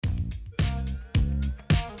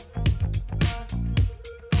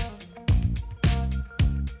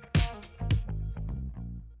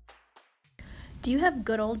Do you have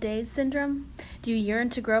good old days syndrome? Do you yearn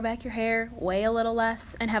to grow back your hair, weigh a little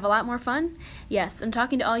less, and have a lot more fun? Yes, I'm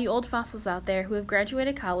talking to all you old fossils out there who have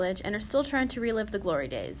graduated college and are still trying to relive the glory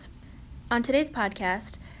days. On today's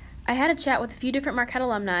podcast, I had a chat with a few different Marquette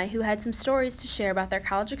alumni who had some stories to share about their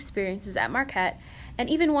college experiences at Marquette, and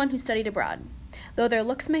even one who studied abroad. Though their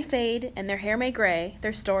looks may fade and their hair may gray,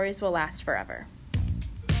 their stories will last forever.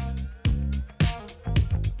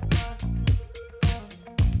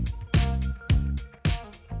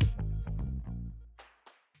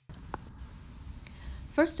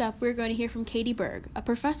 First up, we're going to hear from Katie Berg, a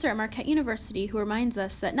professor at Marquette University who reminds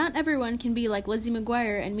us that not everyone can be like Lizzie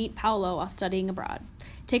McGuire and meet Paolo while studying abroad.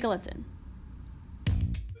 Take a listen.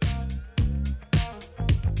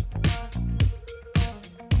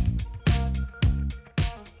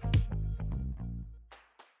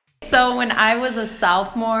 So when I was a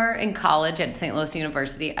sophomore in college at St. Louis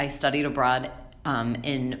University, I studied abroad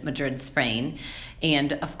in Madrid, Spain.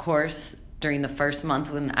 And of course, during the first month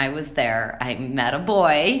when I was there, I met a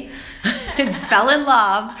boy and fell in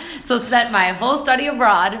love. So spent my whole study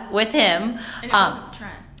abroad with him. And it wasn't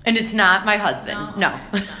Trent. And it's not my husband. No.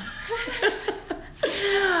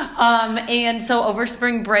 And so over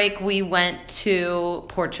spring break, we went to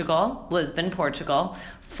Portugal, Lisbon, Portugal,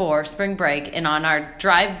 for spring break. And on our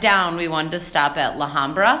drive down, we wanted to stop at La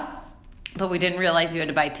Alhambra, but we didn't realize you had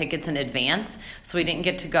to buy tickets in advance, so we didn't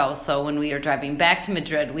get to go. So when we were driving back to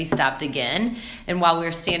Madrid, we stopped again. And while we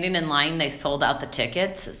were standing in line, they sold out the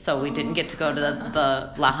tickets, so we didn't get to go to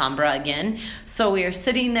the La Alhambra again. So we were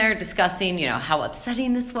sitting there discussing, how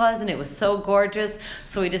upsetting this was, and it was so gorgeous.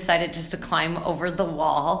 So we decided just to climb over the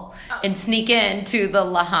wall and sneak into the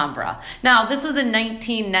La Alhambra. Now, this was in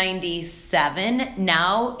 1997.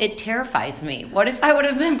 Now it terrifies me. What if I would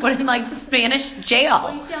have been put in, the Spanish jail?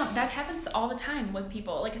 Well, you see, that happens all the time with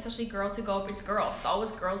people, especially girls who go. It's girls. It's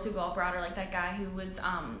always girls who go abroad, or that guy who was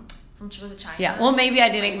from China. Yeah. Well, maybe I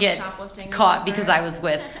didn't get caught because I was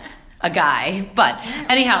with a guy. But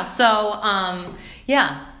anyhow, so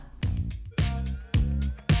yeah.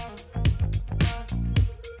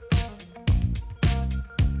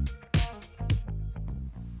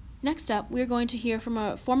 Next up, we're going to hear from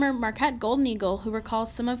a former Marquette Golden Eagle who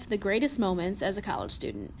recalls some of the greatest moments as a college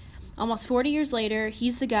student. Almost 40 years later,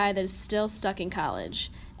 he's the guy that is still stuck in college.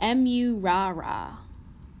 M.U. Rah-Rah.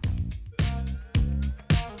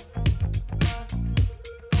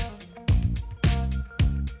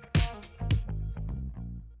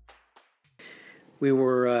 We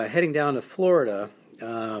were heading down to Florida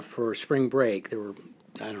for spring break. There were,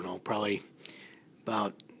 probably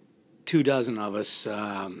about 24 of us,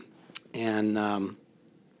 and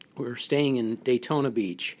we were staying in Daytona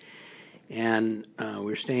Beach. And we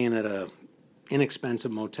were staying at a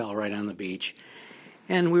inexpensive motel right on the beach.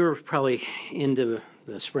 And we were probably into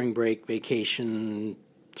the spring break vacation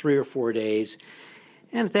 3 or 4 days.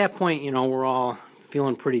 And at that point, we're all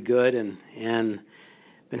feeling pretty good and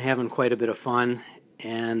been having quite a bit of fun.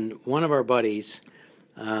 And one of our buddies,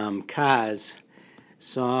 Kaz,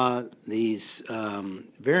 saw these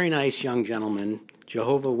very nice young gentlemen,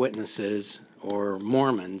 Jehovah's Witnesses or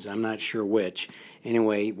Mormons, I'm not sure which.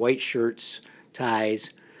 Anyway, white shirts,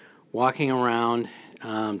 ties, walking around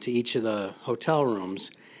to each of the hotel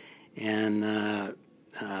rooms and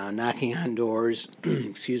knocking on doors,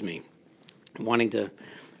 wanting to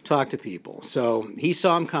talk to people. So he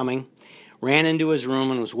saw him coming, ran into his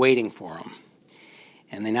room and was waiting for him.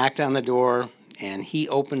 And they knocked on the door, and he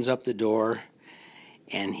opens up the door,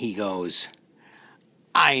 and he goes,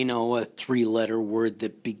 "I know a 3-letter word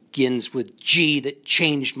that begins with G that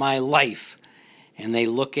changed my life." And they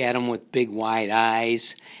look at him with big wide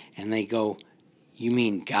eyes, and they go, "You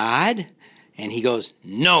mean God?" And he goes,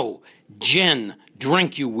 "No, gin,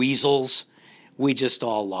 drink, you weasels." We just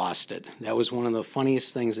all lost it. That was one of the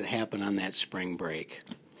funniest things that happened on that spring break.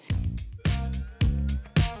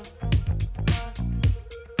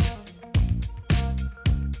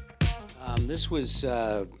 This was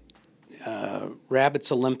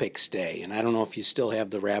Rabbits Olympics Day, and I don't know if you still have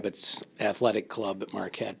the Rabbits Athletic Club at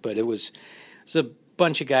Marquette, but it was a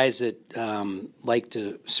bunch of guys that liked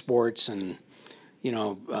sports and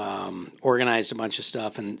organized a bunch of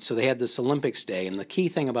stuff, and so they had this Olympics Day. And the key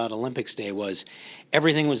thing about Olympics Day was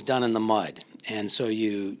everything was done in the mud, and so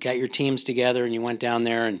you got your teams together and you went down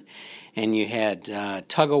there and you had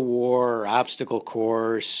tug of war, obstacle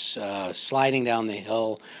course, sliding down the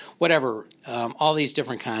hill, whatever, all these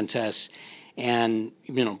different contests. And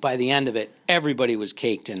by the end of it, everybody was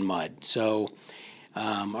caked in mud. So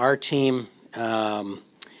our team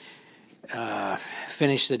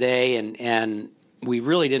finished the day, and we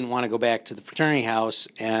really didn't want to go back to the fraternity house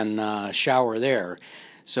and shower there.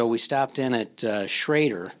 So we stopped in at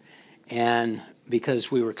Schrader, and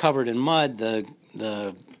because we were covered in mud,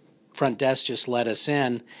 the front desk just let us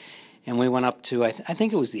in, and we went up to, I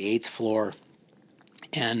think it was the 8th floor,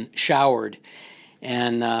 and showered,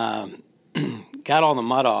 and got all the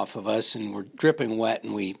mud off of us, and we're dripping wet,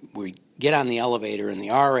 and we get on the elevator, and the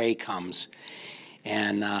RA comes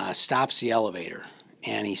and stops the elevator,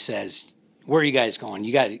 and he says, "Where are you guys going?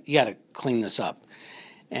 You got to clean this up."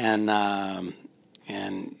 And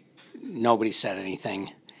nobody said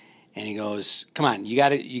anything. And he goes, "Come on, you got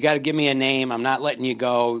to give me a name. I'm not letting you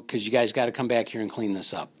go because you guys got to come back here and clean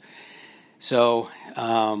this up." So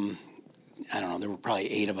I don't know. There were probably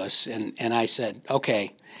 8 of us, and I said,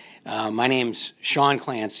 "Okay, my name's Sean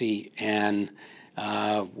Clancy, and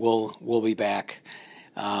we'll be back."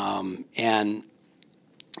 And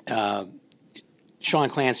Sean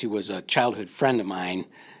Clancy was a childhood friend of mine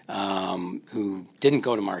who didn't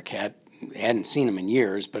go to Marquette. Hadn't seen him in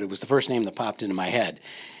years, but it was the first name that popped into my head.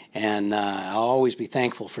 And I'll always be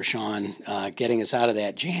thankful for Sean getting us out of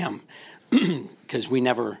that jam, because we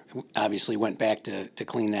never obviously went back to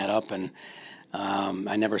clean that up, and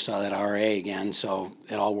I never saw that RA again, so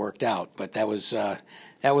it all worked out. But that was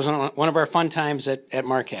one of our fun times at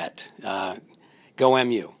Marquette. Go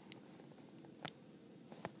MU.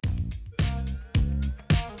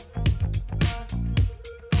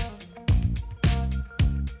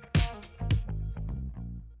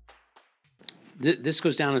 This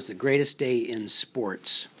goes down as the greatest day in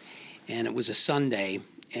sports, and it was a Sunday,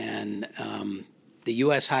 and the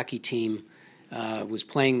U.S. hockey team was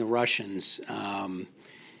playing the Russians,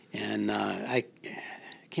 and I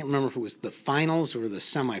can't remember if it was the finals or the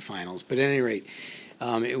semifinals, but at any rate,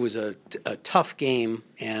 it was a tough game,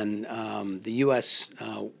 and the U.S.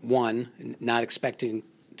 won, not expecting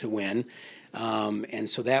to win, and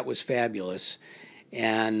so that was fabulous,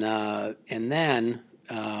 and then.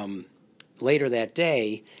 Later that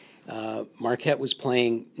day, Marquette was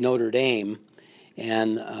playing Notre Dame,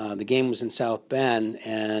 and the game was in South Bend,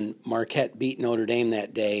 and Marquette beat Notre Dame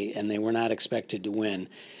that day, and they were not expected to win.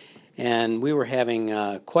 And we were having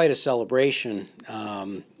quite a celebration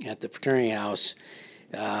at the fraternity house.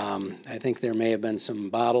 I think there may have been some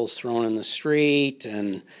bottles thrown in the street,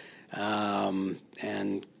 and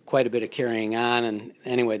quite a bit of carrying on. And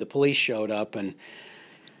anyway, the police showed up and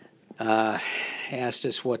asked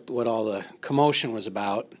us what all the commotion was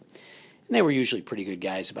about. And they were usually pretty good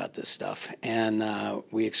guys about this stuff. And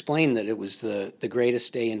we explained that it was the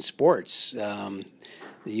greatest day in sports. The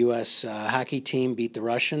U.S. hockey team beat the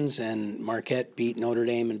Russians, and Marquette beat Notre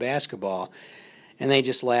Dame in basketball. And they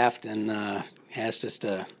just laughed and asked us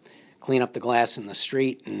to clean up the glass in the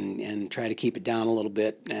street and try to keep it down a little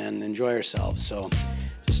bit and enjoy ourselves. So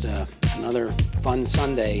just another fun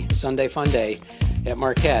Sunday fun day at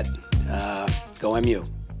Marquette. Go MU.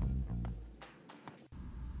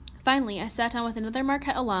 Finally, I sat down with another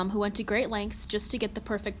Marquette alum who went to great lengths just to get the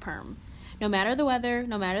perfect perm. No matter the weather,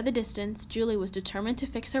 no matter the distance, Julie was determined to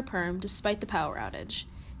fix her perm despite the power outage.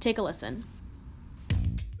 Take a listen. I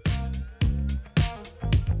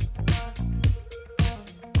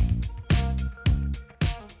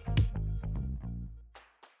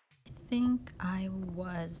think I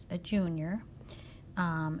was a junior.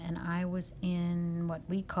 And I was in what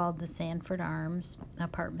we called the Sanford Arms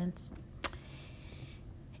apartments.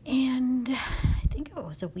 And I think it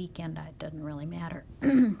was a weekend, it doesn't really matter.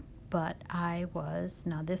 But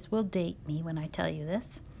now this will date me when I tell you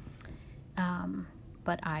this,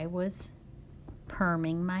 but I was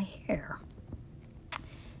perming my hair.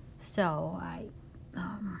 So I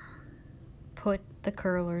put the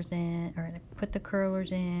curlers in,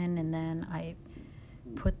 and then I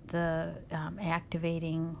put the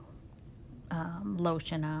activating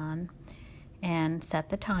lotion on and set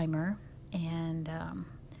the timer. And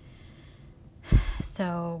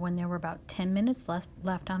so when there were about 10 minutes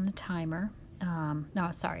left on the timer,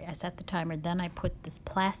 I set the timer, then I put this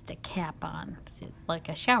plastic cap on, like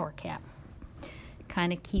a shower cap.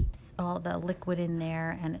 Kind of keeps all the liquid in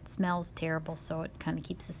there, and it smells terrible, so it kind of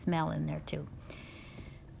keeps the smell in there too.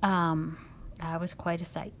 I was quite a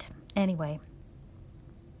sight. Anyway,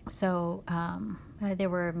 so there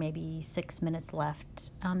were maybe 6 minutes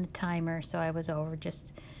left on the timer, so I was over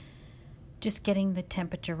just getting the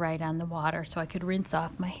temperature right on the water so I could rinse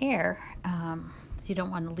off my hair. So you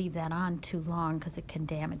don't want to leave that on too long because it can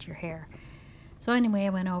damage your hair. So anyway, I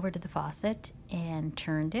went over to the faucet and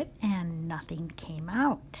turned it, and nothing came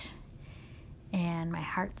out. And my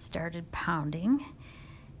heart started pounding,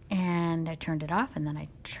 and I turned it off, and then I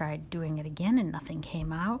tried doing it again, and nothing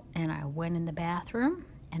came out. And I went in the bathroom,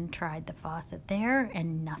 and tried the faucet there,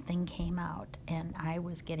 and nothing came out. And I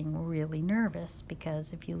was getting really nervous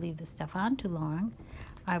because if you leave the stuff on too long,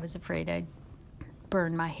 I was afraid I'd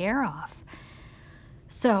burn my hair off.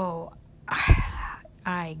 So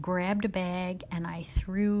I grabbed a bag and I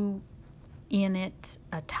threw in it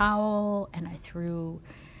a towel, and I threw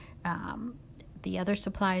the other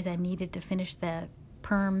supplies I needed to finish the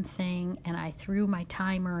perm thing, and I threw my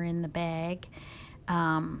timer in the bag,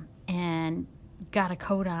 and got a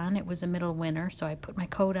coat on. It was the middle of winter, so I put my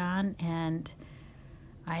coat on, and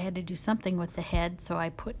I had to do something with the head, so I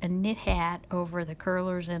put a knit hat over the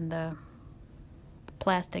curlers and the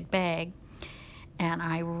plastic bag, and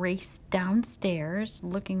I raced downstairs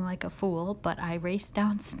looking like a fool, but I raced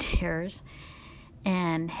downstairs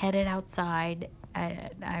and headed outside.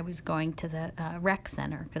 I was going to the rec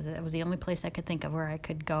center because it was the only place I could think of where I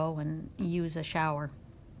could go and use a shower.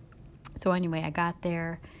 So anyway, I got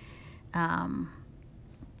there, and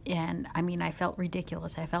I mean, I felt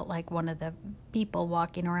ridiculous. I felt like one of the people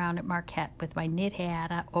walking around at Marquette with my knit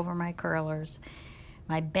hat over my curlers,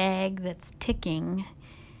 my bag that's ticking,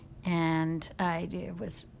 and it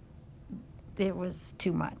was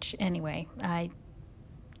too much. Anyway, I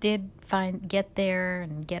did get there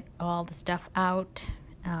and get all the stuff out,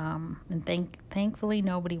 and thankfully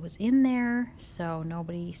nobody was in there, so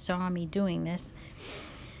nobody saw me doing this.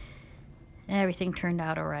 Everything turned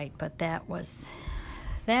out all right, but that was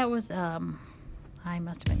I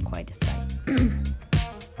must have been quite a sight.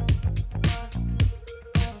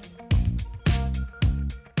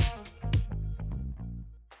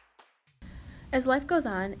 As life goes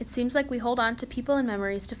on, it seems like we hold on to people and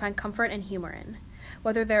memories to find comfort and humor in.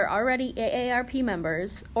 Whether they're already AARP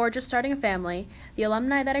members or just starting a family, the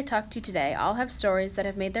alumni that I talked to today all have stories that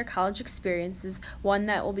have made their college experiences one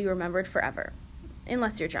that will be remembered forever.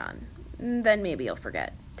 Unless you're John. Then maybe you'll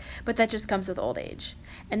forget. But that just comes with old age.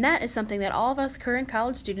 And that is something that all of us current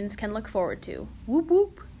college students can look forward to. Whoop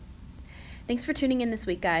whoop! Thanks for tuning in this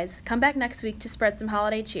week, guys. Come back next week to spread some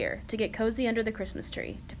holiday cheer, to get cozy under the Christmas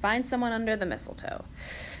tree, to find someone under the mistletoe.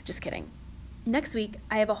 Just kidding. Next week,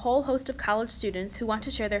 I have a whole host of college students who want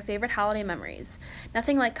to share their favorite holiday memories.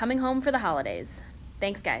 Nothing like coming home for the holidays.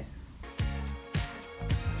 Thanks, guys.